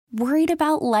Worried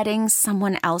about letting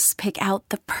someone else pick out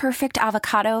the perfect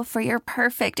avocado for your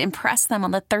perfect impress them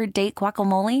on the third date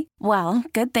guacamole? Well,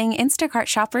 good thing Instacart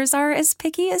shoppers are as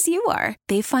picky as you are.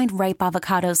 They find ripe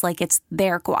avocados like it's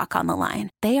their guac on the line.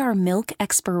 They are milk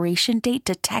expiration date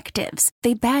detectives.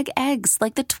 They bag eggs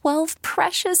like the 12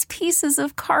 precious pieces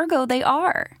of cargo they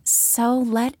are. So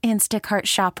let Instacart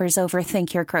shoppers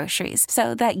overthink your groceries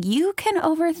so that you can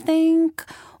overthink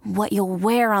what you'll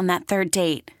wear on that third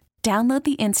date. Download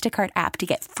the Instacart app to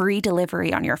get free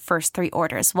delivery on your first 3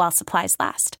 orders while supplies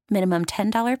last. Minimum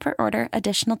 $10 per order.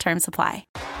 Additional terms apply.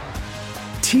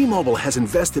 T-Mobile has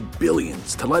invested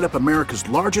billions to light up America's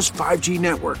largest 5G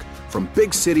network, from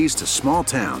big cities to small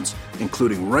towns,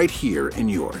 including right here in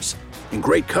yours. And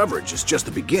great coverage is just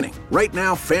the beginning. Right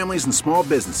now, families and small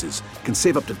businesses can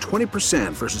save up to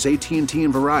 20% versus AT&T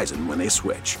and Verizon when they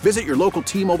switch. Visit your local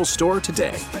T-Mobile store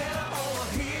today.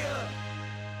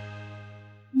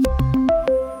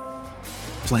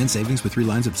 Plan savings with 3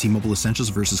 lines of T-Mobile Essentials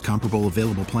versus comparable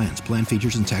available plans. Plan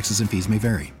features and taxes and fees may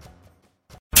vary.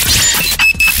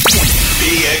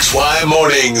 BXY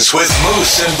Mornings with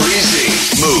Moose and Breezy.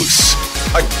 Moose,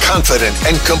 a confident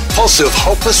and compulsive,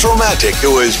 hopeless romantic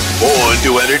who is born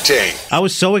to entertain. I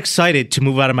was so excited to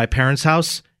move out of my parents'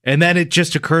 house, and then it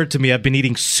just occurred to me I've been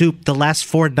eating soup the last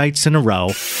 4 nights in a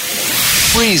row.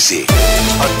 Breezy,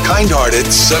 a kind-hearted,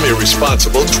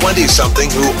 semi-responsible 20-something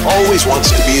who always wants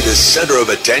to be the center of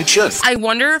attention. I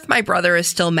wonder if my brother is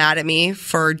still mad at me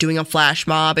for doing a flash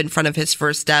mob in front of his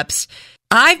first steps.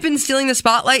 I've been stealing the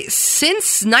spotlight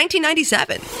since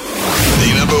 1997.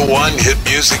 The number 1 hit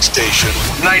music station,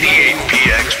 98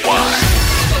 PXY.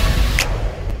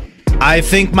 I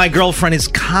think my girlfriend is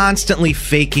constantly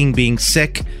faking being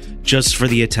sick just for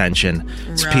the attention.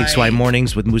 It's Right. PXY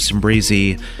Mornings with Moose and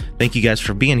Breezy. Thank you guys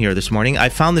for being here this morning. I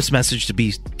found this message to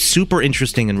be super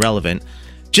interesting and relevant,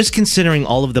 just considering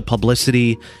all of the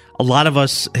publicity. A lot of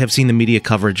us have seen the media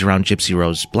coverage around Gypsy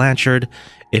Rose Blanchard,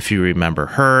 if you remember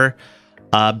her.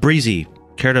 Breezy,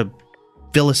 care to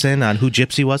fill us in on who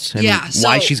Gypsy was and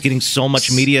why she's getting so much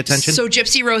media attention? So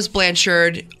Gypsy Rose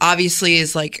Blanchard obviously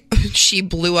is like, she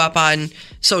blew up on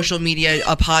social media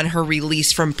upon her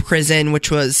release from prison, which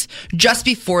was just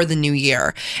before the new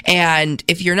year. And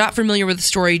if you're not familiar with the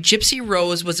story, Gypsy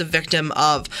Rose was a victim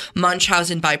of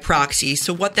Munchausen by proxy.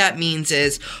 So what that means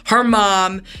is her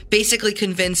mom basically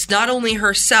convinced not only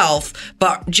herself,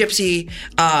 but Gypsy,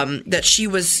 that she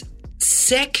was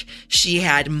sick. She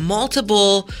had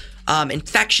multiple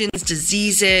infections,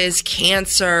 diseases,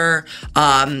 cancer.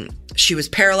 She was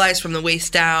paralyzed from the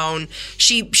waist down.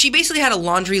 She basically had a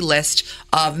laundry list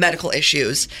of medical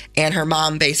issues, and her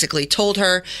mom basically told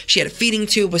her she had a feeding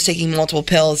tube, was taking multiple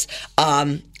pills,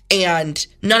 and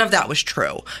none of that was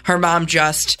true. Her mom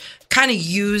just kind of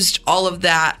used all of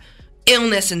that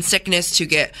illness and sickness to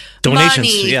get donations,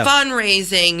 money,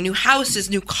 fundraising, new houses,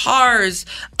 new cars,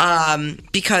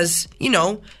 because, you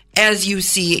know, as you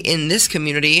see in this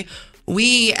community,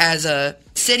 we as a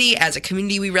city, as a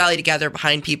community, we rally together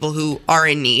behind people who are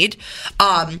in need.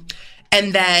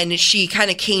 And then she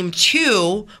kind of came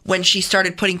to when she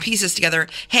started putting pieces together.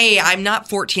 Hey, I'm not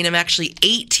 14, I'm actually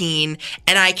 18,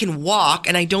 and I can walk,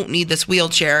 and I don't need this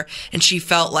wheelchair. And she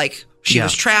felt like she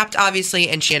was trapped, obviously,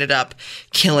 and she ended up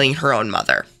killing her own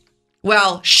mother.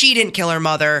 Well, she didn't kill her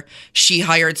mother. She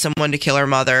hired someone to kill her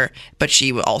mother, but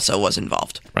she also was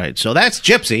involved. Right, so that's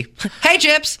Gypsy. Hey,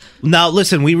 Gyps. Now,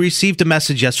 listen, we received a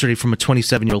message yesterday from a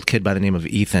 27-year-old kid by the name of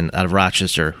Ethan out of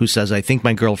Rochester who says, I think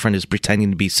my girlfriend is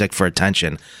pretending to be sick for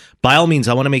attention. By all means,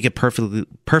 I want to make it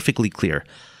perfectly clear.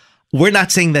 We're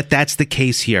not saying that that's the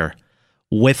case here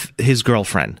with his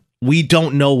girlfriend. We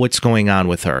don't know what's going on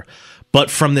with her. But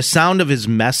from the sound of his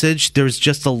message, there's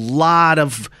just a lot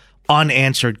of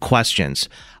unanswered questions.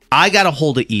 I got a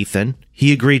hold of Ethan.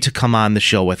 He agreed to come on the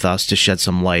show with us to shed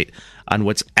some light on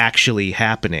what's actually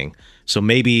happening. So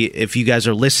maybe if you guys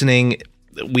are listening,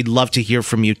 we'd love to hear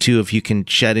from you too, if you can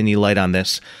shed any light on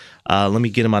this. Let me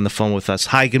get him on the phone with us.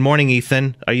 Hi, good morning,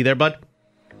 Ethan. Are you there, bud?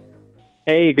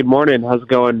 Hey, good morning. How's it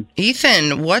going?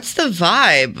 Ethan, what's the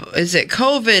vibe? Is it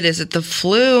COVID? Is it the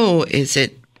flu? Is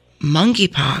it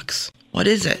monkeypox? What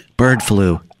is it? Bird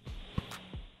flu.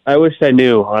 I wish I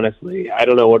knew, honestly. I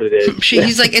don't know what it is.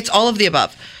 He's like, it's all of the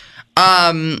above.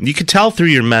 You could tell through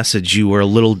your message you were a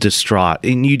little distraught.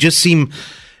 And you just seem,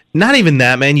 not even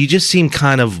that, man, you just seem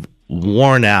kind of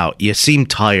worn out. You seem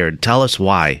tired. Tell us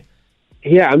why.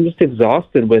 Yeah, I'm just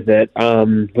exhausted with it.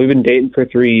 We've been dating for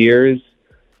 3 years.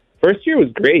 First year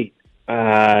was great,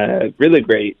 really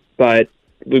great. But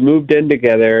we moved in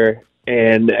together,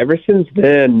 and ever since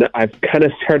then, I've kind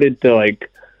of started to,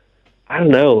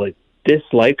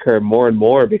 dislike her more and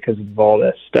more because of all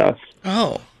this stuff.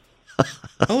 Oh.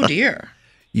 Oh dear.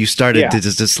 You started Yeah. to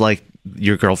dislike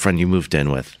your girlfriend you moved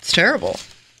in with. It's terrible.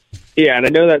 Yeah, and I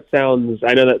know that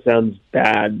sounds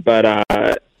bad, but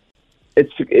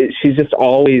she's just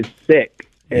always sick,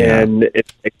 and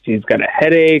it's like she's got a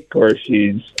headache or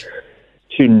she's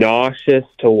too nauseous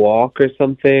to walk or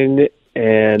something.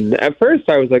 And at first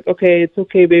I was like, okay, it's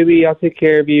okay, baby, I'll take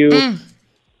care of you.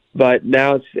 But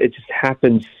now it just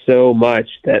happens so much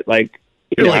that, like,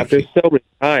 you know, after so many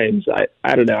times,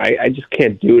 I don't know, I just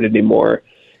can't do it anymore.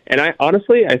 And I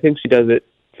think she does it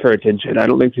for attention. I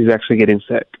don't think she's actually getting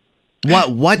sick.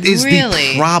 What is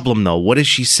Really? the problem, though? What is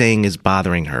she saying is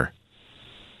bothering her?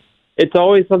 It's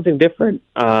always something different.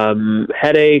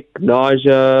 Headache,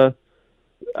 nausea,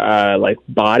 like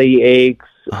body aches.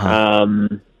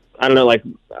 I don't know, like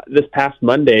this past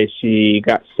Monday, she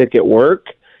got sick at work.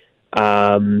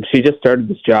 She just started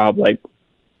this job like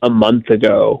a month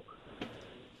ago.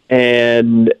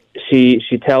 And she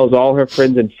tells all her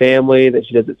friends and family that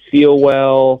she doesn't feel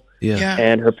well. Yeah.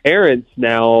 And her parents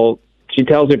now, she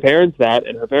tells her parents that,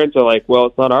 and her parents are like, well,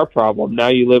 it's not our problem. Now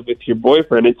you live with your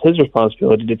boyfriend. It's his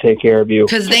responsibility to take care of you.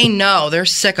 Because they know. They're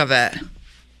sick of it.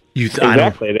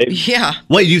 Exactly. Yeah.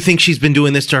 What, you think she's been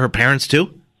doing this to her parents,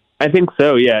 too? I think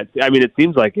so, yeah. I mean, it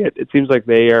seems like it. It seems like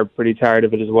they are pretty tired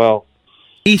of it as well.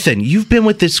 Ethan, you've been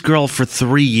with this girl for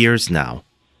 3 years now.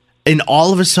 And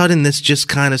all of a sudden, this just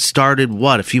kind of started,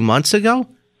 a few months ago?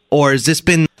 Or has this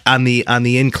been on the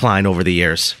incline over the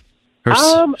years? Her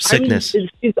sickness. I mean,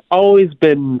 she's always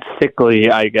been sickly,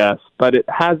 I guess, but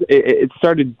it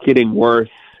started getting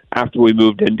worse after we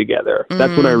moved in together.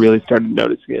 That's when I really started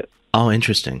noticing it. Oh,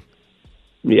 interesting.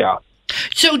 Yeah.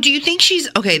 So do you think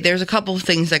there's a couple of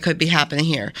things that could be happening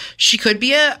here. She could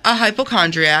be a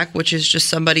hypochondriac, which is just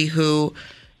somebody who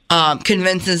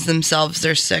convinces themselves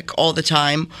they're sick all the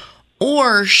time.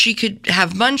 Or she could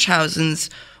have Munchausen's,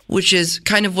 which is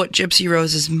kind of what Gypsy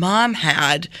Rose's mom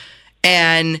had.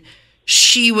 And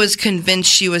she was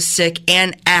convinced she was sick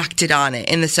and acted on it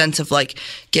in the sense of like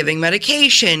giving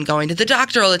medication, going to the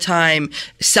doctor all the time,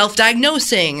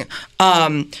 self-diagnosing.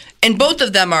 And both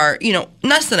of them are,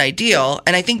 less than ideal.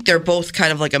 And I think they're both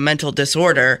kind of like a mental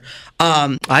disorder.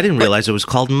 I didn't realize it was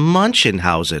called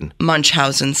Munchausen.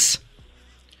 Munchausen's.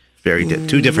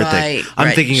 Two different things.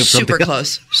 I'm thinking of something super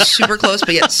close. Super close,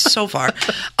 but yet so far.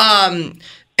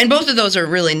 And both of those are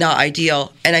really not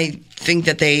ideal. And I think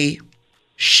that they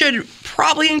should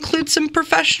probably include some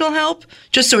professional help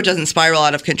just so it doesn't spiral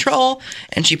out of control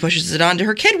and she pushes it on to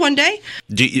her kid one day.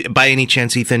 By any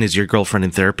chance, Ethan, is your girlfriend in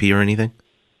therapy or anything?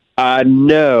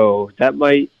 No, that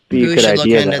might be a good idea. We should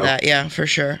look into that, yeah, for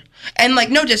sure. And like,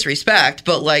 no disrespect,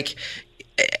 but like,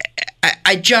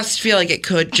 I just feel like it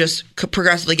could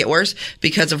progressively get worse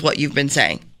because of what you've been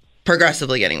saying.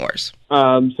 Progressively getting worse.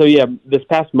 So yeah, this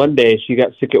past Monday she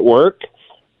got sick at work,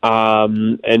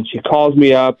 and she calls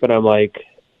me up, and I'm like,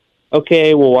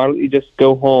 okay, well, why don't you just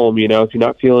go home? If you're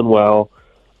not feeling well.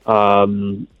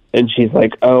 And she's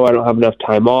like, oh, I don't have enough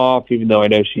time off, even though I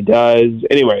know she does.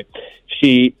 Anyway,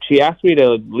 she asked me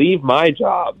to leave my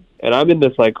job, and I'm in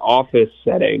this like office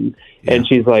setting, and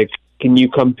she's like, can you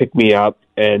come pick me up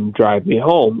and drive me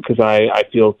home because I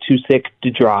feel too sick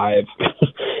to drive.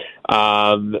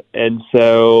 And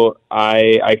so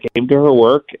I came to her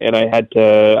work, and I had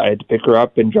to pick her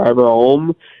up and drive her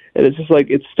home. And it's just like,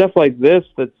 it's stuff like this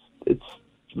it's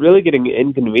really getting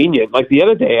inconvenient. Like the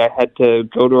other day I had to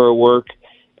go to her work,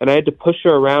 and I had to push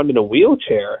her around in a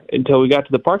wheelchair until we got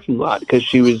to the parking lot because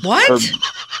she was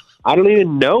I don't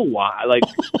even know why. Like,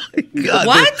 God,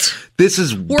 what? This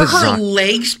is Were bizarre. her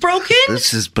legs broken?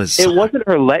 This is bizarre. It wasn't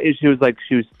her leg. She was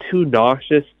too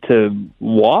nauseous to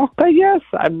walk, I guess.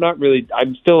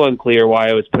 I'm still unclear why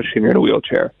I was pushing her in a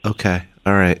wheelchair. Okay.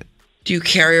 All right. Do you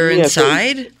carry her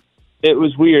inside? So it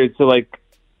was weird. So like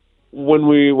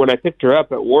when I picked her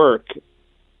up at work,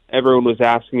 everyone was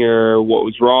asking her what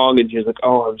was wrong, and she was like,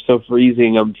 oh, I'm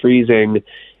freezing.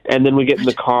 And then we get in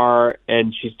the car,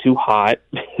 and she's too hot.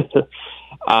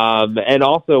 And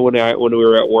also, when we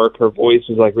were at work, her voice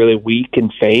was like really weak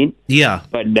and faint. Yeah.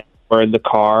 But now we're in the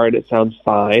car, and it sounds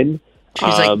fine. She's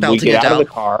like belting we get Adele. out of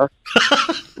the car.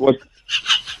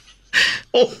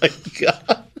 Oh my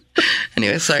God.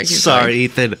 Anyway, sorry. Sorry,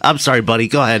 Ethan. I'm sorry, buddy.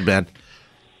 Go ahead, man.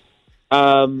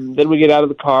 Then we get out of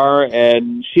the car,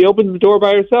 and she opens the door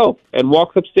by herself and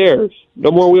walks upstairs. No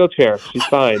more wheelchair. She's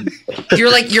fine. You're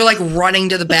like running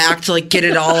to the back to like get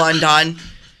it all undone.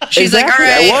 She's Exactly,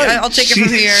 like, all right, I was. I'll take it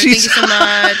from here. Thank you so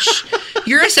much.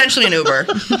 You're essentially an Uber.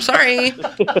 Sorry.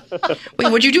 Wait,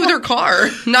 what'd you do with her car?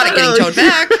 Not it getting towed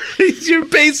back. You're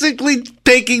basically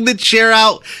taking the chair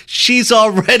out. She's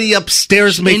already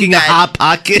upstairs making a hot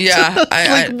pocket.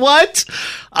 Yeah. What?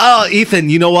 Oh, Ethan,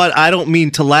 you know what? I don't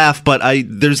mean to laugh, but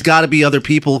there's got to be other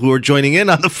people who are joining in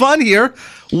on the fun here.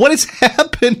 What is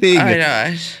happening? I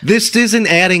know. This isn't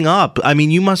adding up. I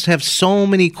mean, you must have so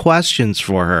many questions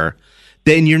for her.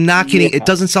 Then you're not getting, it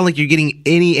doesn't sound like you're getting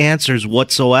any answers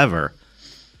whatsoever.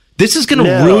 This is going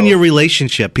to ruin your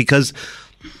relationship because,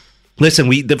 listen,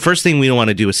 the first thing we don't want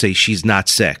to do is say she's not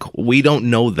sick. We don't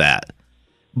know that.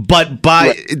 But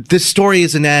this story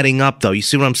isn't adding up, though. You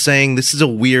see what I'm saying? This is a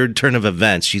weird turn of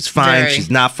events. She's fine. She's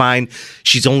not fine.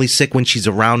 She's only sick when she's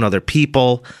around other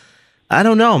people. I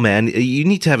don't know, man. You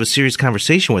need to have a serious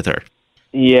conversation with her.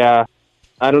 Yeah.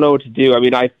 I don't know what to do. I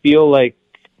mean, I feel like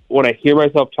when I hear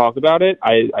myself talk about it,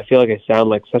 I feel like I sound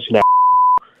like such an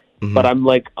Mm-hmm. But I'm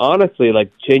like, honestly,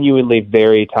 like genuinely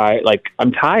very tired. Like,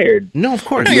 I'm tired. No, of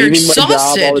course. No, you're Leaving my job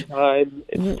exhausted. all the time.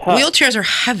 It's tough. Wheelchairs are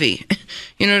heavy.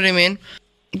 You know what I mean?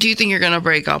 Do you think you're going to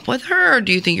break up with her, or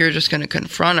do you think you're just going to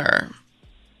confront her?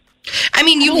 I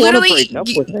mean, you I don't wanna literally, break up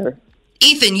with her.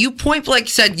 Ethan, you point blank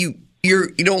said you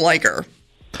don't like her.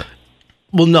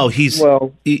 Well, no, I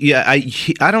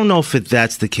don't know if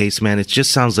that's the case, man. It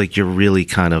just sounds like you're really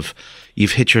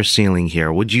you've hit your ceiling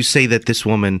here. Would you say that this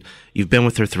woman, you've been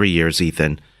with her 3 years,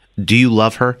 Ethan, do you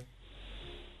love her?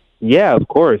 Yeah, of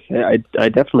course. I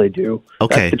definitely do.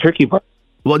 Okay. That's the tricky part.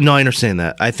 Well, no, I understand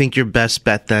that. I think your best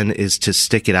bet then is to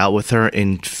stick it out with her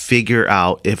and figure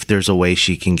out if there's a way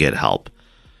she can get help.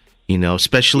 You know,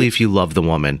 especially if you love the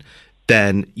woman,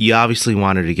 then you obviously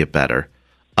want her to get better.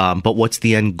 But what's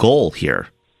the end goal here?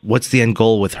 What's the end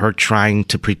goal with her trying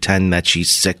to pretend that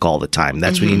she's sick all the time?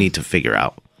 That's what you need to figure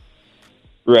out.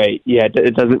 Right. Yeah,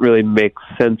 it doesn't really make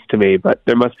sense to me, but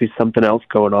there must be something else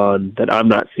going on that I'm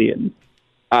not seeing.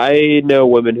 I know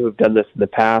women who have done this in the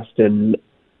past, and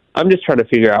I'm just trying to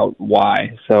figure out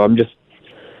why. So I'm just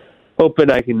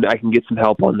hoping I can get some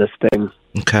help on this thing.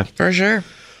 Okay. For sure.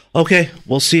 Okay.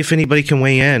 We'll see if anybody can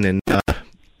weigh in and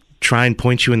try and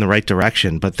point you in the right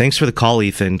direction. But thanks for the call,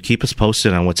 Ethan. Keep us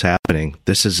posted on what's happening.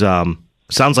 This is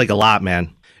sounds like a lot,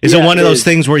 man. Is it one of those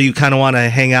things where you kind of want to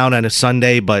hang out on a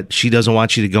Sunday, but she doesn't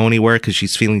want you to go anywhere because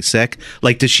she's feeling sick?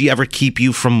 Like, does she ever keep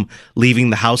you from leaving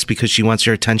the house because she wants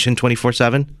your attention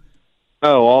 24/7?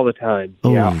 Oh, all the time.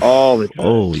 Oh. Yeah, all the time.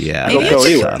 Oh,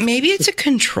 yeah. Maybe it's a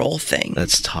control thing.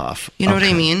 That's tough. You know what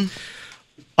I mean?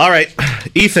 All right.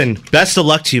 Ethan, best of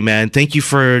luck to you, man. Thank you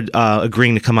for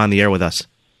agreeing to come on the air with us.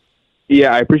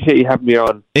 Yeah, I appreciate you having me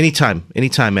on. Anytime,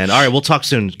 man. All right, we'll talk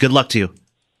soon. Good luck to you.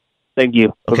 Thank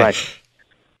you. Okay. Bye-bye.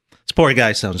 This poor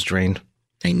guy sounds drained.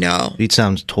 I know. He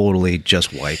sounds totally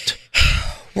just wiped.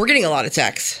 We're getting a lot of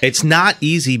texts. It's not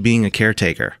easy being a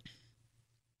caretaker.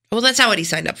 Well, that's not what he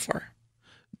signed up for.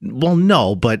 Well,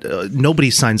 no, but nobody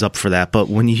signs up for that. But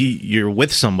when you're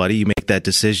with somebody, you make that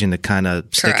decision to kind of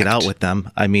stick it out with them.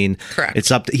 I mean,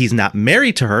 it's up to, he's not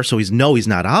married to her, so he's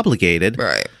not obligated.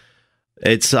 Right.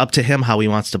 It's up to him how he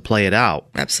wants to play it out.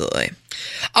 Absolutely.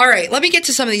 All right, let me get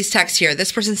to some of these texts here.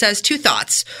 This person says 2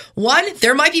 thoughts. 1,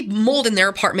 there might be mold in their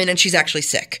apartment and she's actually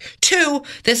sick. 2,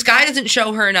 this guy doesn't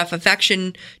show her enough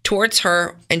affection towards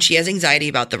her and she has anxiety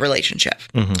about the relationship.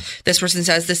 Mm-hmm. This person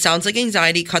says, this sounds like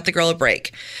anxiety. Cut the girl a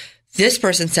break. This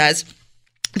person says,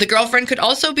 the girlfriend could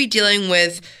also be dealing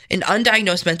with an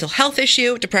undiagnosed mental health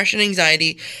issue. Depression and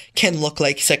anxiety can look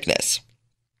like sickness.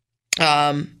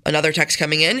 Another text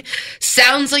coming in.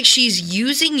 Sounds like she's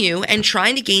using you and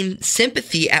trying to gain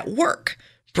sympathy at work.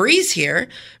 Bree's here.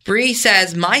 Bree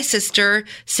says, my sister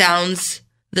sounds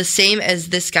the same as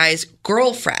this guy's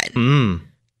girlfriend.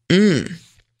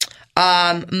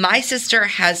 My sister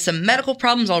has some medical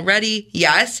problems already,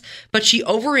 yes, but she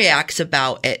overreacts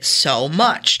about it so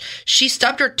much. She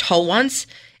stubbed her toe once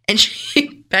and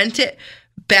she bent it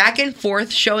back and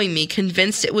forth, showing me,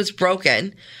 convinced it was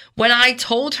broken. When I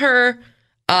told her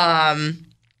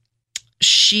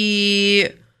she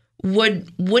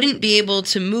wouldn't be able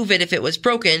to move it if it was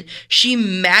broken, she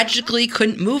magically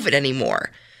couldn't move it anymore.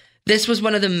 This was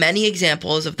one of the many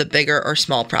examples of the bigger or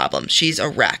small problem. She's a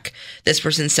wreck. This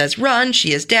person says run.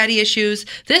 She has daddy issues.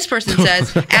 This person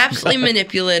says absolutely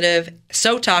manipulative,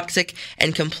 so toxic,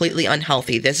 and completely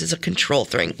unhealthy. This is a control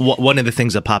thing. One of the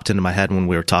things that popped into my head when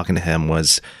we were talking to him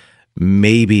was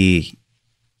maybe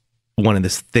one of the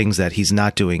things that he's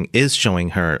not doing is showing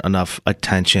her enough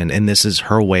attention, and this is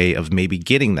her way of maybe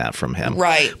getting that from him.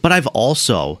 Right. But I've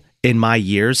also, in my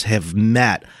years, have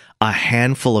met a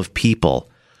handful of people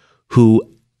who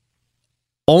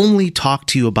only talk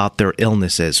to you about their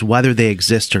illnesses, whether they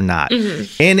exist or not.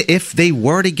 Mm-hmm. And if they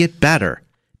were to get better,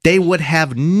 they would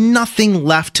have nothing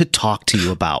left to talk to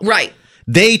you about. Right.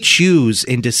 They choose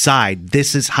and decide,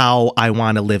 this is how I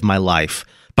want to live my life,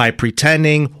 by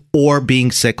pretending or being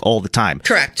sick all the time.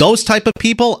 Correct. Those type of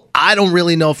people, I don't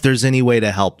really know if there's any way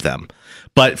to help them.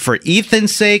 But for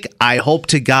Ethan's sake, I hope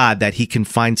to God that he can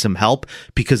find some help,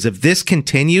 because if this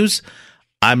continues,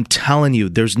 I'm telling you,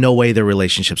 there's no way their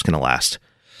relationship's going to last.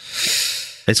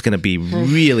 It's going to be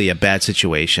really a bad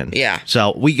situation. Yeah.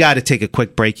 So we got to take a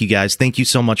quick break, you guys. Thank you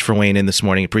so much for weighing in this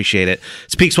morning. Appreciate it.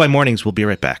 It's PXY Mornings. We'll be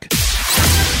right back.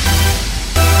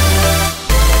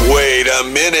 Wait a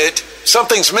minute.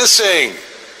 Something's missing.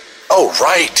 Oh,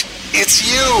 right. It's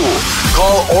you.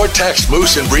 Call or text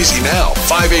Moose and Breezy now.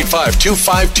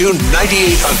 585-252-9800.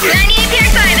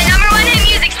 98.5, the number one hit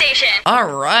music station. All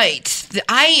right.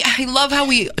 I love how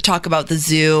we talk about the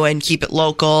zoo and keep it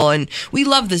local, and we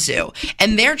love the zoo.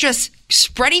 And they're just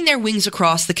spreading their wings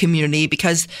across the community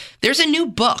because there's a new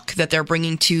book that they're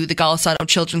bringing to the Golisano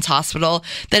Children's Hospital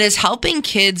that is helping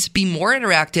kids be more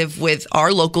interactive with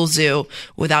our local zoo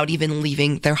without even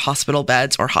leaving their hospital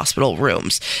beds or hospital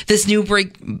rooms. This new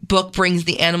book brings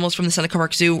the animals from the Seneca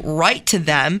Park Zoo right to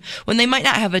them when they might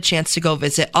not have a chance to go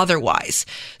visit otherwise.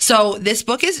 So this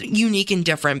book is unique and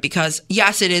different because,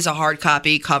 yes, it is a hard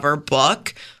copy cover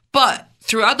book, but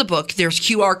throughout the book, there's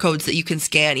QR codes that you can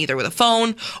scan either with a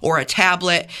phone or a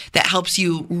tablet that helps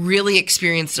you really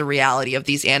experience the reality of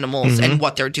these animals and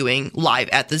what they're doing live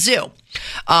at the zoo.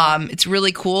 It's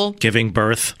really cool. Giving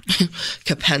birth.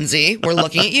 Capenzi, we're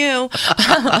looking at you.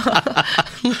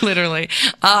 Literally.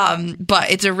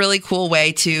 But it's a really cool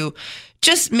way to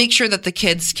just make sure that the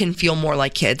kids can feel more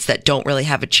like kids that don't really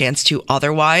have a chance to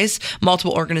otherwise.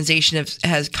 Multiple organizations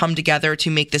has come together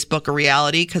to make this book a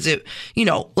reality because it,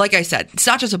 like I said, it's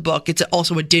not just a book, it's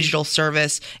also a digital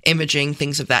service, imaging,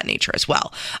 things of that nature as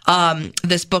well.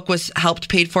 This book was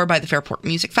paid for by the Fairport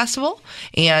Music Festival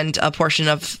and a portion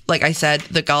of, like I said,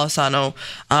 the Golisano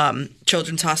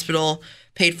Children's Hospital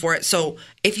paid for it. So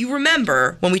if you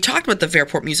remember, when we talked about the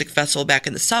Fairport Music Festival back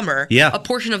in the summer, a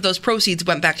portion of those proceeds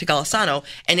went back to Golisano,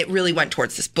 and it really went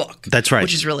towards this book. That's right.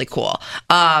 Which is really cool.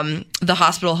 The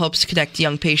hospital hopes to connect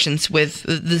young patients with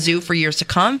the zoo for years to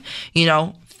come.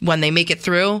 When they make it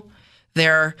through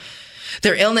their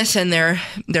illness and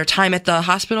their time at the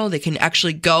hospital, they can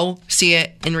actually go see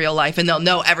it in real life, and they'll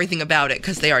know everything about it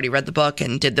because they already read the book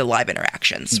and did the live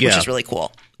interactions, which is really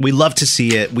cool. We love to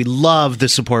see it. We love the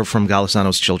support from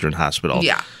Golisano's Children's Hospital.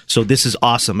 Yeah. So this is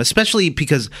awesome, especially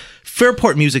because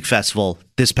Fairport Music Festival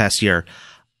this past year,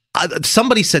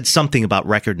 somebody said something about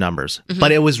record numbers,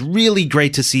 but it was really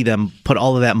great to see them put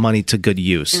all of that money to good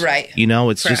use. Right.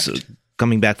 It's Correct. Just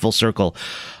coming back full circle.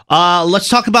 Let's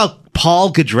talk about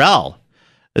Paul Goodrell,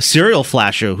 a serial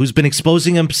flasher who's been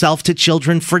exposing himself to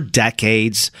children for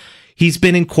decades. He's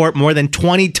been in court more than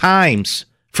 20 times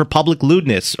for public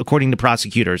lewdness, according to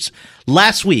prosecutors.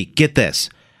 Last week, get this,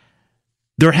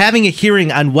 they're having a hearing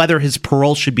on whether his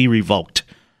parole should be revoked.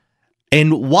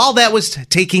 And while that was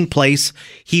taking place,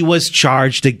 he was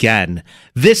charged again.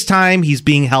 This time, he's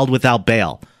being held without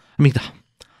bail. I mean,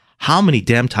 how many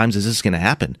damn times is this going to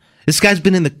happen? This guy's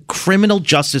been in the criminal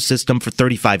justice system for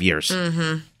 35 years.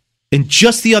 And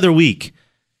just the other week,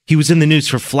 he was in the news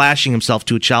for flashing himself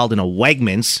to a child in a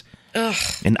Wegmans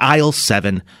in aisle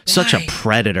 7. Such a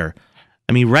predator.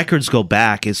 I mean, records go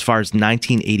back as far as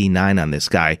 1989 on this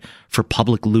guy for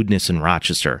public lewdness in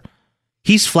Rochester.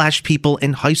 He's flashed people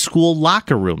in high school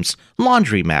locker rooms,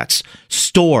 laundromats,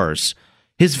 stores.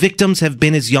 His victims have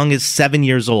been as young as 7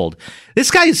 years old. This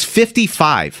guy is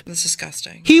 55. That's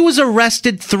disgusting. He was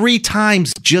arrested 3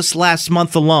 times just last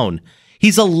month alone.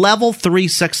 He's a level 3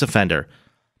 sex offender,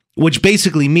 which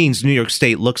basically means New York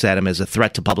State looks at him as a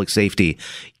threat to public safety.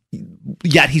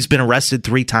 Yet he's been arrested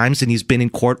 3 times and he's been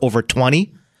in court over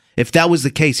 20. If that was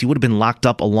the case, he would have been locked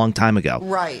up a long time ago.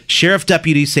 Right. Sheriff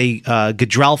deputies say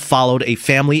Goodrell followed a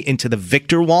family into the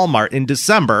Victor Walmart in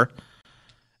December.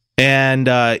 And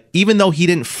even though he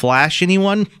didn't flash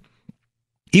anyone,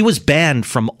 he was banned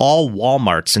from all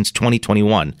Walmarts since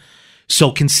 2021.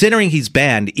 So considering he's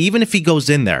banned, even if he goes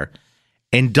in there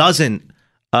and doesn't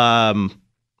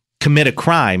commit a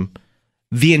crime,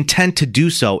 the intent to do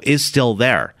so is still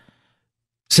there.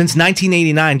 Since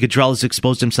 1989, Goodrell has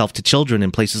exposed himself to children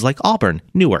in places like Auburn,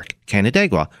 Newark,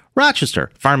 Canandaigua, Rochester,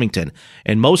 Farmington,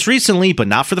 and most recently, but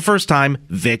not for the first time,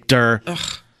 Victor. Ugh.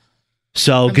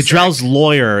 So I'm Goodrell's sick.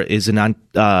 lawyer is an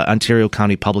Ontario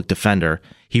County public defender.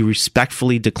 He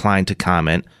respectfully declined to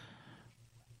comment.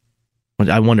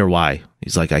 I wonder why.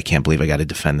 He's like, I can't believe I got to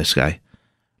defend this guy.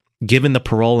 Given the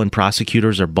parole and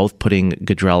prosecutors are both putting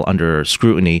Goodrell under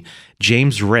scrutiny,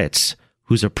 James Ritz,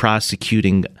 who's a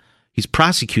prosecuting he's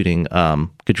prosecuting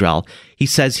Goodrell. He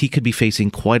says he could be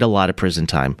facing quite a lot of prison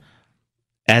time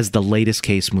as the latest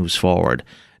case moves forward.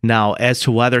 Now, as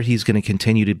to whether he's going to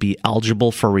continue to be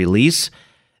eligible for release,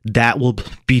 that will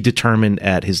be determined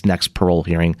at his next parole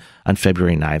hearing on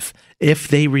February 9th. If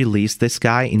they release this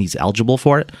guy and he's eligible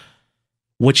for it,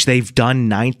 which they've done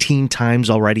 19 times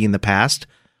already in the past,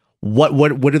 what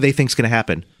do they think is going to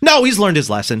happen? No, he's learned his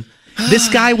lesson. This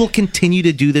guy will continue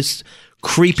to do this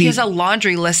creepy... He has a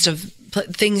laundry list of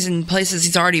things and places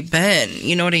he's already been.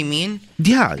 You know what I mean?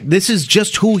 Yeah, this is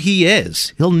just who he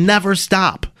is. He'll never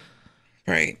stop.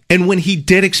 Right. And when he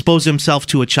did expose himself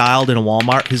to a child in a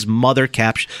Walmart, his mother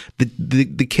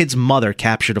the kid's mother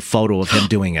captured a photo of him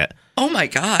doing it. Oh my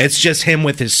God. It's just him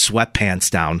with his sweatpants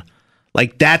down.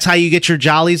 Like, that's how you get your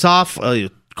jollies off?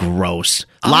 Gross.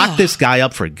 Lock this guy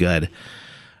up for good.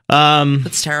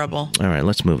 That's terrible. All right,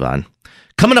 let's move on.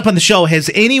 Coming up on the show,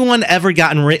 has anyone ever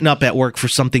gotten written up at work for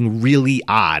something really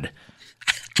odd?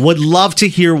 Would love to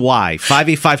hear why.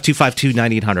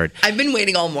 585-252-9800. I've been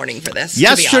waiting all morning for this.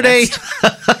 Yesterday,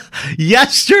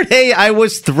 yesterday I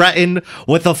was threatened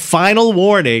with a final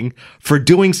warning for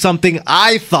doing something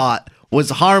I thought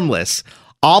was harmless.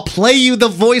 I'll play you the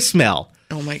voicemail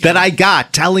that I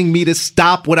got telling me to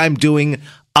stop what I'm doing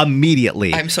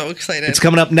immediately. I'm so excited. It's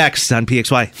coming up next on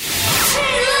PXY.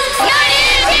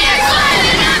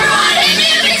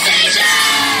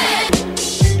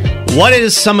 What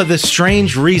is some of the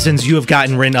strange reasons you have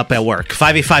gotten written up at work?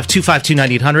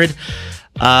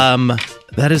 585-252-9800.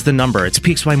 That is the number. It's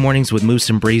PXY Mornings with Moose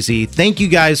and Breezy. Thank you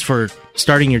guys for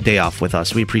starting your day off with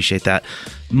us. We appreciate that.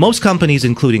 Most companies,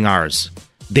 including ours,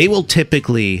 they will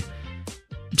typically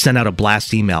send out a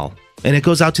blast email, and it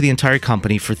goes out to the entire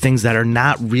company for things that are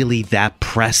not really that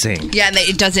pressing. Yeah, and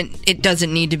it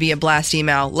doesn't need to be a blast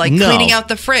email. Like cleaning out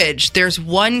the fridge. There's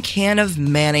 1 can of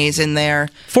mayonnaise in there.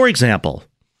 For example,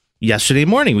 yesterday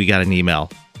morning we got an email,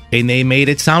 and they made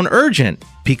it sound urgent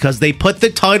because they put the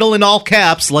title in all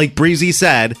caps, like Breezy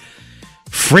said,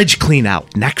 fridge clean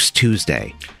out next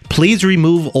Tuesday. Please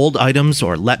remove old items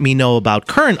or let me know about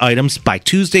current items by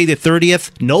Tuesday the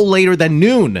 30th, no later than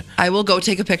noon. I will go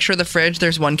take a picture of the fridge.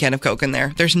 There's 1 can of Coke in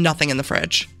there. There's nothing in the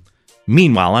fridge.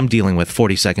 Meanwhile, I'm dealing with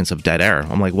 40 seconds of dead air.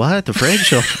 I'm like, what? The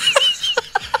fridge?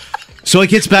 So it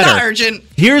gets better. Not urgent.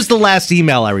 Here's the last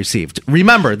email I received.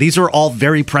 Remember, these are all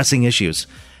very pressing issues.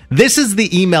 This is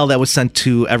the email that was sent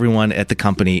to everyone at the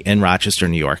company in Rochester,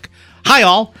 New York. Hi,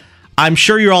 all. I'm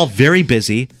sure you're all very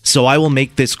busy, so I will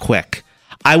make this quick.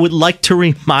 I would like to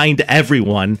remind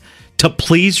everyone to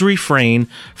please refrain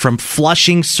from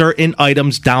flushing certain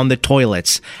items down the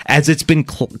toilets, as it's been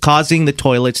causing the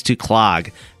toilets to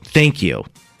clog. Thank you.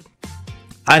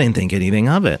 I didn't think anything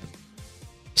of it.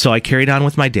 So I carried on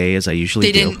with my day as I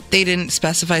usually do. They didn't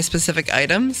specify specific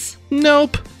items?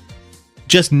 Nope.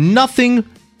 Just nothing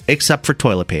except for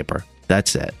toilet paper.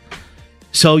 That's it.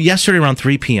 So yesterday around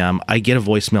 3 p.m., I get a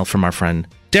voicemail from our friend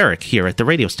Derek here at the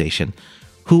radio station,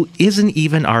 who isn't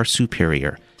even our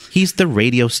superior. He's the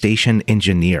radio station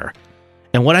engineer.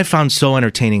 And what I found so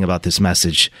entertaining about this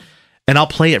message, and I'll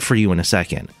play it for you in a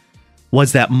second,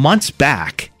 was that months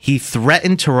back, he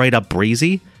threatened to write up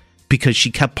Breezy because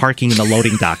she kept parking in the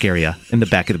loading dock area in the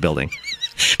back of the building.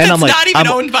 And it's not even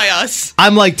owned by us.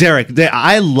 I'm like, Derek,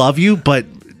 I love you, but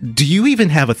do you even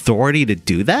have authority to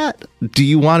do that? Do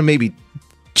you want to maybe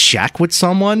check with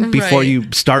someone before you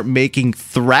start making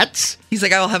threats? He's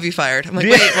like, I will have you fired. I'm like,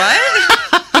 wait,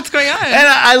 what? What's going on? And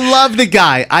I love the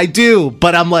guy. I do.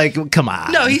 But I'm like, come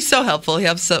on. No, he's so helpful. He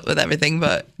helps with everything.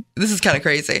 But this is kind of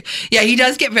crazy. Yeah, he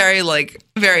does get very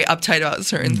uptight about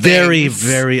certain things. Very,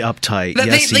 very uptight.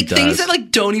 Yes, he does. Things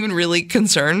that don't even really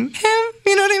concern him.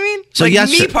 You know what I mean? So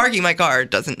me parking my car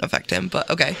doesn't affect him. But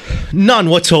okay. None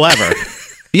whatsoever.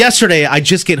 Yesterday, I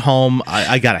just get home.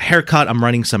 I got a haircut. I'm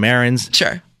running some errands.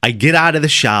 Sure. I get out of the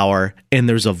shower, and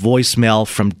there's a voicemail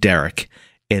from Derek.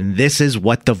 And this is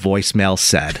what the voicemail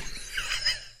said.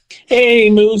 Hey,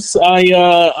 Moose.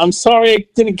 I'm sorry I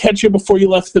didn't catch you before you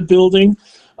left the building.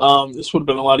 This would have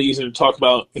been a lot easier to talk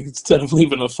about instead of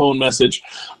leaving a phone message.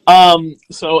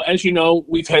 So, as you know,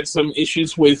 we've had some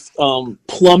issues with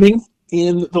plumbing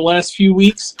in the last few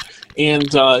weeks.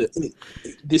 And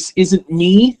this isn't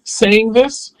me saying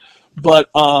this, but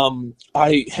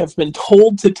I have been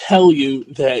told to tell you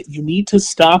that you need to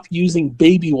stop using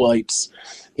baby wipes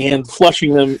and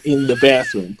flushing them in the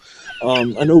bathroom. I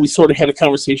know we sort of had a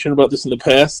conversation about this in the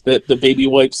past, that the baby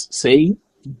wipes say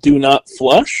do not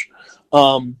flush,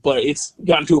 but it's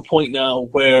gotten to a point now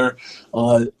where,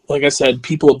 like I said,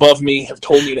 people above me have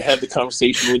told me to have the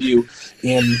conversation with you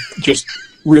and just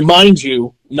remind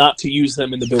you not to use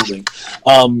them in the building.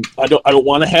 I don't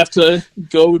want to have to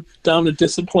go down a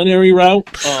disciplinary route.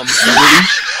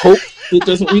 I really hope it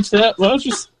doesn't reach that. Well, I was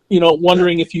just,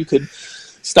 wondering if you could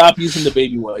stop using the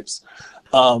baby wipes.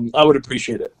 I would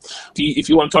appreciate it. If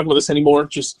you want to talk about this anymore,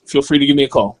 just feel free to give me a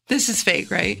call. This is fake,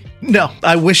 right? No,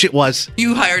 I wish it was.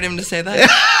 You hired him to say that?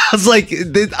 I was like,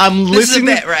 I'm listening. This is a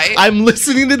bit, right? I'm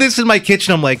listening to this in my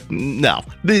kitchen. I'm like, no,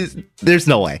 there's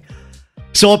no way.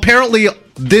 So apparently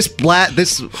this.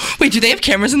 Wait, do they have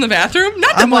cameras in the bathroom?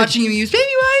 Not them watching you use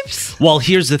baby wipes. Well,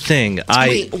 here's the thing.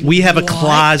 We have a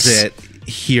closet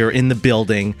here in the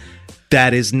building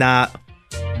that is not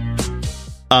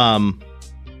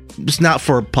it's not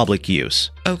for public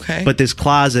use. Okay. But this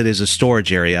closet is a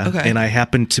storage area. Okay. And I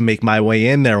happened to make my way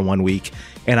in there one week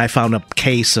and I found a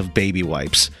case of baby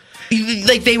wipes.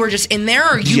 Like they were just in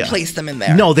there, or you placed them in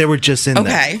there? No, they were just in there.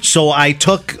 Okay. So I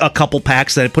took a couple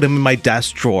packs and I put them in my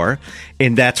desk drawer,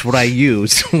 and that's what I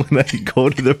use when I go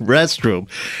to the restroom.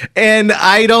 And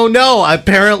I don't know.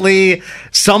 Apparently,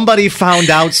 somebody found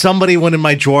out. Somebody went in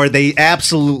my drawer. They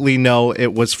absolutely know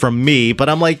it was from me, but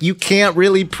I'm like, you can't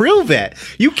really prove it.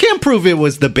 You can't prove it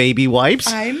was the baby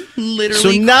wipes. I'm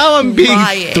literally So now I'm being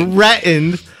crying.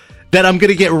 threatened that I'm going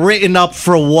to get written up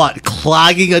for what?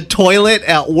 Clogging a toilet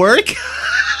at work?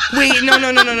 Wait,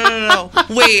 no.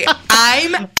 Wait,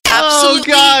 I'm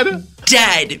absolutely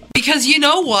dead. Because you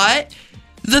know what?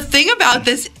 The thing about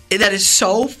this that is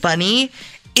so funny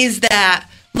is that,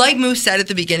 like Moose said at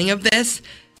the beginning of this,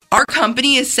 our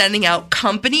company is sending out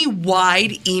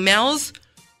company-wide emails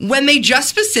when they just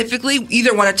specifically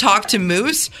either want to talk to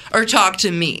Moose or talk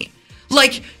to me.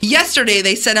 Like, yesterday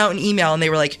they sent out an email and they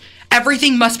were like,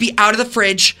 everything must be out of the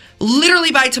fridge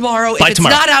literally by tomorrow. If it's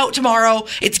not out tomorrow,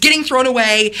 it's getting thrown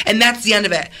away, and that's the end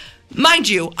of it. Mind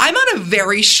you, I'm on a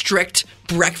very strict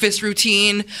breakfast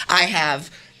routine. I have,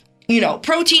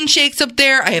 protein shakes up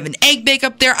there. I have an egg bake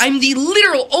up there. I'm the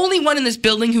literal only one in this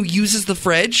building who uses the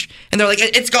fridge. And they're like,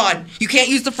 it's gone. You can't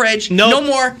use the fridge. No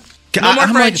more. No more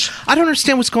fridge. Like, I don't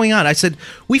understand what's going on. I said,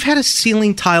 we've had a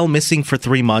ceiling tile missing for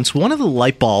 3 months. One of the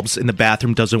light bulbs in the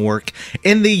bathroom doesn't work.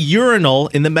 And the urinal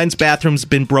in the men's bathroom's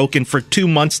been broken for 2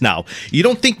 months now. You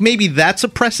don't think maybe that's a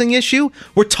pressing issue?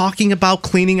 We're talking about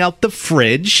cleaning out the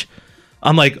fridge.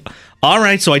 I'm like, all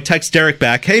right. So I text Derek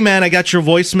back. Hey, man, I got your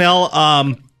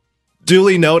voicemail.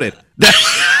 Duly noted.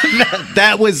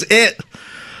 That was it.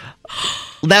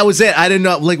 That was it. I didn't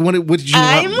know. Like, what did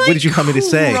you come in to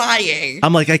say? Crying.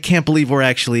 I'm like, I can't believe we're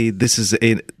actually. This is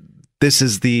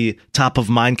the top of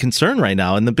mind concern right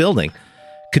now in the building.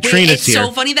 Katrina's here. It's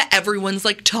so funny that everyone's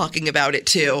like talking about it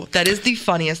too. That is the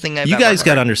funniest thing I've ever heard. You guys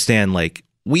got to heard. Understand. Like,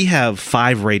 we have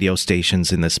 5 radio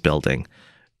stations in this building.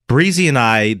 Breezy and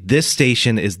I. This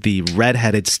station is the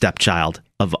redheaded stepchild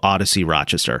of Odyssey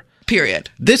Rochester. Period.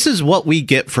 This is what we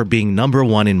get for being number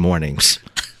 1 in mornings.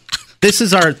 This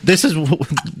is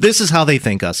how they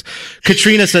think us.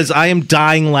 Katrina says, I am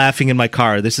dying laughing in my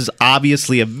car. This is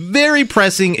obviously a very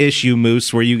pressing issue,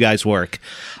 Moose, where you guys work.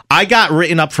 I got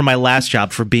written up for my last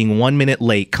job for being 1 minute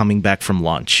late coming back from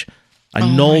lunch. I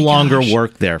no longer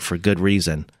work there for good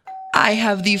reason. I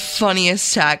have the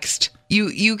funniest text.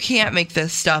 You can't make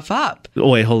this stuff up. Oh,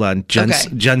 wait, hold on.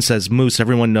 Jen says, Moose,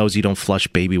 everyone knows you don't flush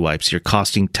baby wipes. You're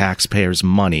costing taxpayers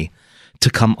money to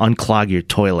come unclog your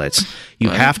toilets. You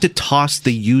have to toss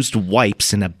the used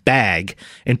wipes in a bag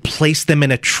and place them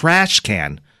in a trash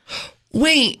can.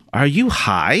 Wait. Are you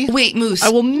high? Wait, Moose. I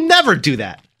will never do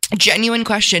that. Genuine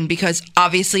question, because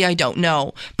obviously I don't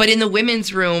know. But in the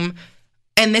women's room,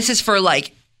 and this is for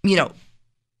like,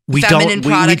 feminine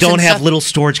products. We don't have stuff. little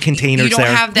storage containers there. You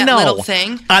don't have that little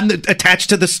thing? Attached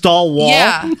to the stall wall?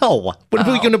 Yeah. No. What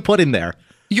are we going to put in there?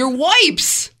 Your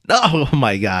wipes. Oh,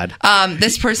 my God.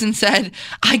 This person said,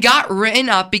 I got written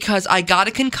up because I got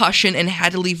a concussion and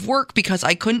had to leave work because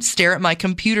I couldn't stare at my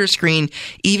computer screen.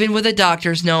 Even with a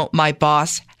doctor's note, my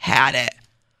boss had it.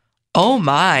 Oh,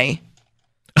 my.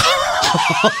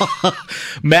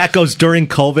 Matt goes, during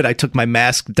COVID, I took my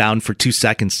mask down for 2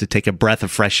 seconds to take a breath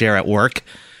of fresh air at work,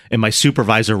 and my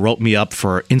supervisor wrote me up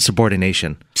for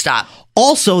insubordination. Stop.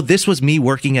 Also, this was me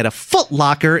working at a Foot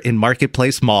Locker in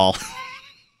Marketplace Mall.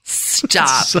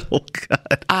 Stop. So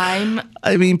good. I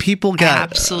mean, people got...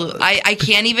 Absolutely. I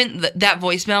can't even... That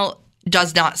voicemail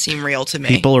does not seem real to me.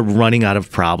 People are running out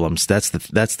of problems. That's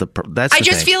the I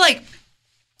just feel like,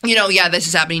 this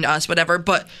is happening to us, whatever,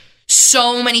 but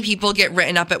so many people get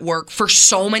written up at work for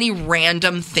so many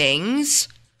random things.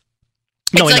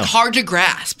 It's hard to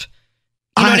grasp.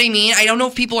 You know what I mean? I don't know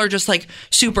if people are just like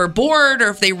super bored or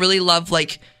if they really love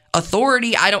like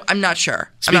authority. I'm not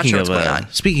sure. I'm not sure what's going on.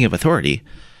 Speaking of authority,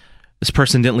 This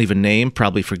person didn't leave a name,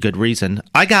 probably for good reason.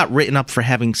 I got written up for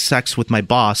having sex with my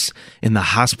boss in the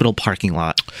hospital parking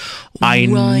lot. I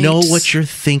know what you're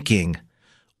thinking.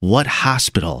 What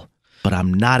hospital? But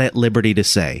I'm not at liberty to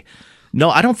say. No,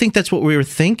 I don't think that's what we were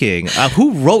thinking.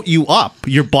 Who wrote you up?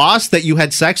 Your boss that you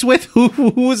had sex with?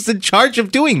 Who was in charge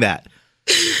of doing that?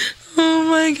 Oh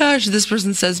my gosh. This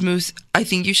person says, Moose, I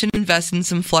think you should invest in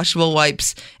some flushable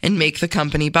wipes and make the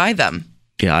company buy them.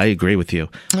 Yeah, I agree with you.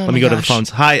 Let me go to the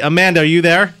phones. Hi, Amanda, are you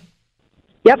there?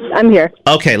 Yep, I'm here.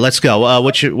 Okay, let's go.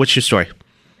 What's your story?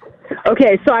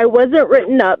 Okay, so I wasn't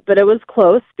written up, but it was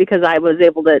close because I was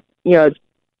able to,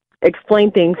 explain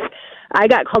things. I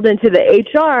got called into the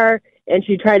HR, and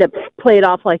she tried to play it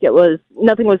off like it was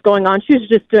nothing was going on. She was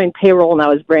just doing payroll, and I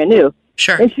was brand new.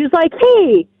 Sure. And she was like,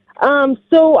 hey,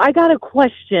 so I got a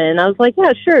question. I was like,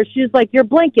 yeah, sure. She was like, your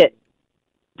blanket,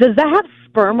 does that have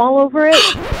sperm all over it?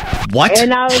 What?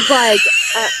 And I was like,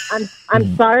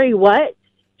 I'm sorry, what?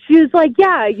 She was like,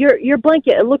 yeah, your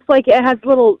blanket, it looks like it has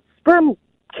little sperm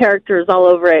characters all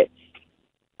over it.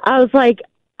 I was like,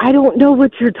 I don't know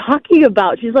what you're talking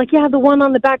about. She's like, yeah, the one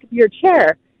on the back of your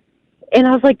chair. And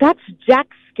I was like, that's Jack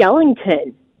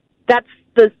Skellington. That's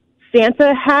the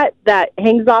Santa hat that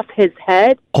hangs off his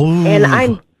head. Oh. And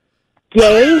I'm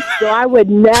gay, so I would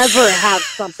never have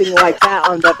something like that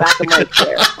on the back of my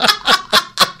chair.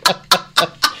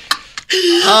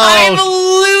 I'm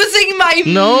losing my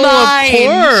mind.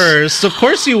 No, of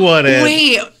course you wouldn't.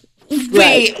 Wait.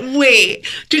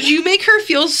 Did you make her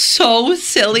feel so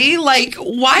silly? Like,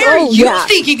 why are you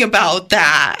thinking about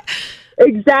that?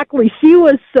 Exactly. She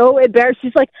was so embarrassed.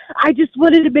 She's like, I just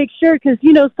wanted to make sure because,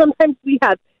 sometimes we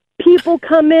have people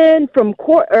come in from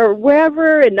court or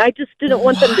wherever, and I just didn't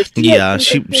want them to see it.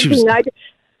 She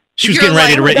was getting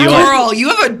ready to write you up. Girl, you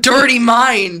have a dirty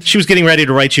mind. She was getting ready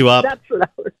to write you up. That's what I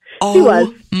was.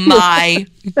 Oh my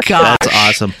God. That's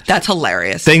awesome. That's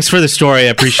hilarious. Thanks for the story. I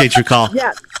appreciate your call.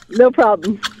 Yeah, no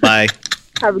problem. Bye.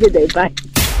 Have a good day. Bye.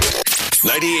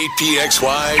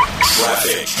 98PXY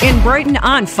traffic. In Brighton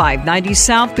on 590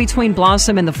 South between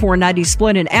Blossom and the 490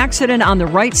 split, an accident on the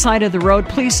right side of the road.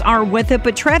 Police are with it,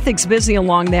 but traffic's busy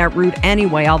along that route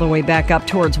anyway, all the way back up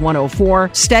towards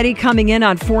 104. Steady coming in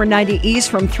on 490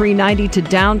 East from 390 to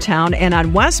downtown, and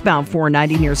on westbound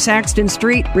 490 near Saxton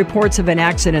Street. Reports of an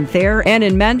accident there. And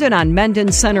in Mendon on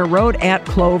Mendon Center Road at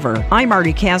Clover. I'm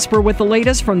Marty Casper with the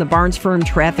latest from the Barnes Firm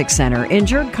Traffic Center.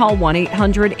 Injured? Call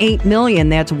 1-800-8-MILLION.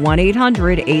 That's 1-800-800-0000. Hey,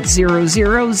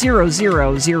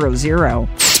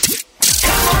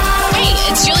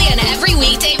 it's Julia, and every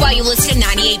weekday while you listen to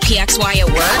 98PXY at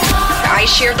work, I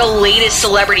share the latest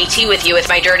celebrity tea with you with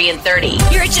my Dirty and 30.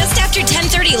 You're just after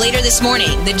 10:30 later this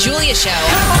morning, The Julia Show,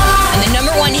 on the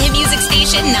number one hit music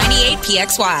station,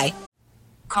 98PXY.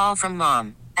 Call from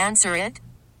mom. Answer it.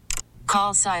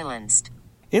 Call silenced.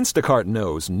 Instacart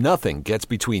knows nothing gets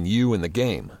between you and the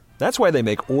game. That's why they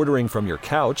make ordering from your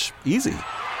couch easy.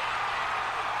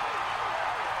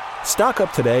 Stock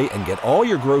up today and get all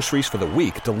your groceries for the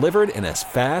week delivered in as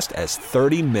fast as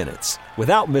 30 minutes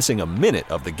without missing a minute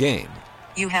of the game.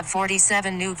 You have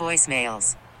 47 new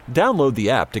voicemails. Download the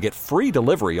app to get free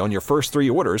delivery on your first 3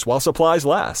 orders while supplies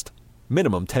last.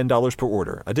 Minimum $10 per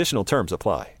order. Additional terms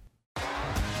apply.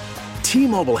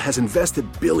 T-Mobile has invested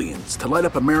billions to light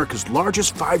up America's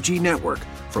largest 5G network,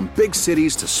 from big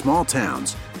cities to small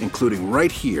towns, including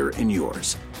right here in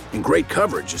yours. And great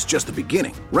coverage is just the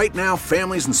beginning. Right now,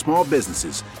 families and small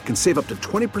businesses can save up to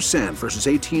 20% versus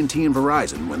AT&T and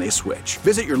Verizon when they switch.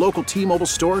 Visit your local T-Mobile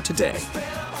store today.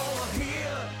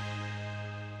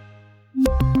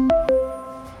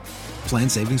 Plan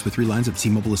savings with 3 lines of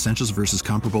T-Mobile Essentials versus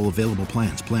comparable available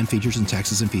plans. Plan features and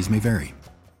taxes and fees may vary.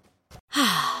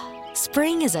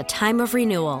 Spring is a time of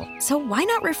renewal, so why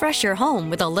not refresh your home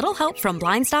with a little help from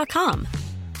Blinds.com?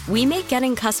 We make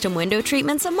getting custom window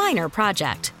treatments a minor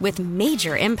project with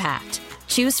major impact.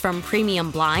 Choose from premium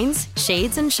blinds,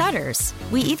 shades, and shutters.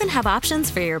 We even have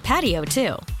options for your patio,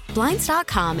 too.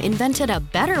 Blinds.com invented a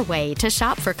better way to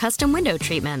shop for custom window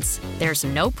treatments. There's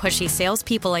no pushy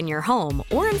salespeople in your home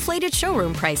or inflated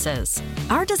showroom prices.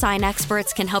 Our design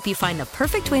experts can help you find the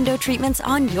perfect window treatments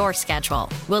on your schedule.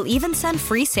 We'll even send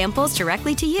free samples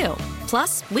directly to you.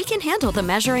 Plus, we can handle the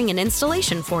measuring and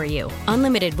installation for you.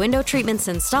 Unlimited window treatments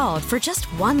installed for just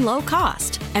one low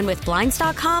cost. And with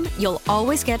Blinds.com, you'll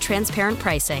always get transparent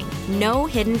pricing. No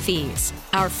hidden fees.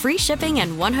 Our free shipping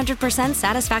and 100%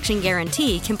 satisfaction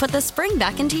guarantee can put the spring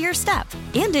back into your step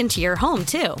and into your home,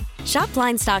 too. Shop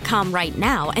Blinds.com right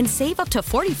now and save up to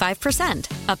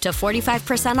 45%. Up to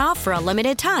 45% off for a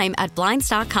limited time at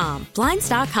Blinds.com.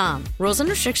 Blinds.com. Rules and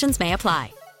restrictions may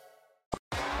apply.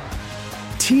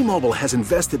 T-Mobile has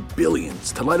invested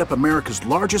billions to light up America's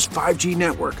largest 5G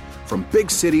network, from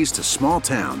big cities to small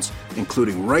towns,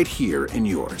 including right here in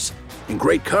yours. And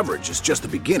great coverage is just the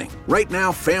beginning. Right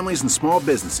now, families and small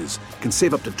businesses can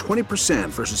save up to 20%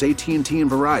 versus AT&T and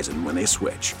Verizon when they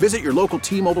switch. Visit your local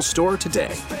T-Mobile store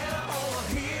today.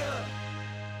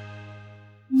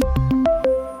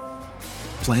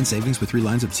 Plan savings with 3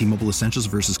 lines of T-Mobile Essentials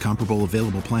versus comparable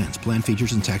available plans. Plan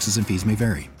features and taxes and fees may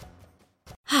vary.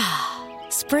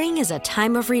 Spring is a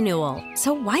time of renewal,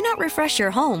 so why not refresh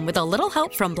your home with a little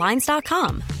help from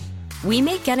Blinds.com? We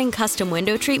make getting custom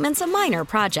window treatments a minor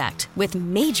project with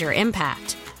major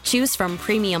impact. Choose from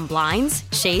premium blinds,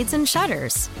 shades, and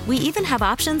shutters. We even have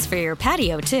options for your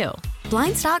patio, too.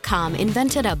 Blinds.com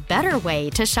invented a better way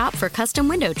to shop for custom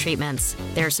window treatments.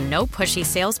 There's no pushy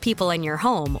salespeople in your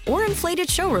home or inflated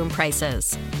showroom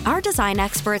prices. Our design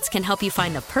experts can help you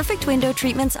find the perfect window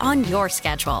treatments on your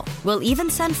schedule. We'll even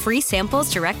send free samples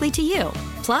directly to you.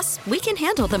 Plus, we can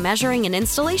handle the measuring and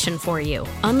installation for you.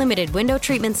 Unlimited window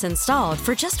treatments installed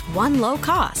for just one low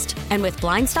cost. And with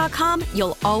Blinds.com,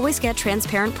 you'll always get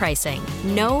transparent pricing.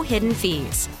 No hidden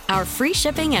fees. Our free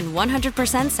shipping and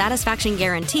 100% satisfaction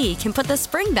guarantee can put the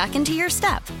spring back into your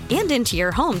step and into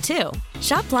your home, too.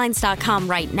 Shop Blinds.com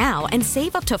right now and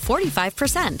save up to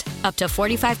 45%. Up to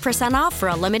 45% off for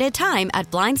a limited time at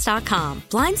Blinds.com.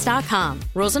 Blinds.com.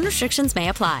 Rules and restrictions may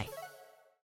apply.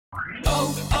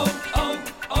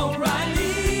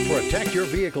 Protect your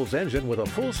vehicle's engine with a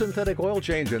full synthetic oil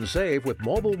change and save with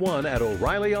Mobil 1 at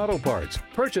O'Reilly Auto Parts.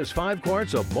 Purchase 5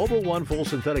 quarts of Mobil 1 full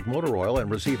synthetic motor oil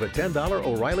and receive a $10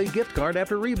 O'Reilly gift card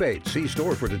after rebate. See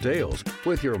store for details.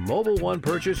 With your Mobil 1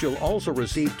 purchase, you'll also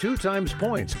receive 2 times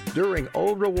points during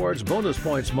O Rewards Bonus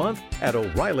Points Month at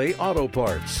O'Reilly Auto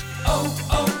Parts.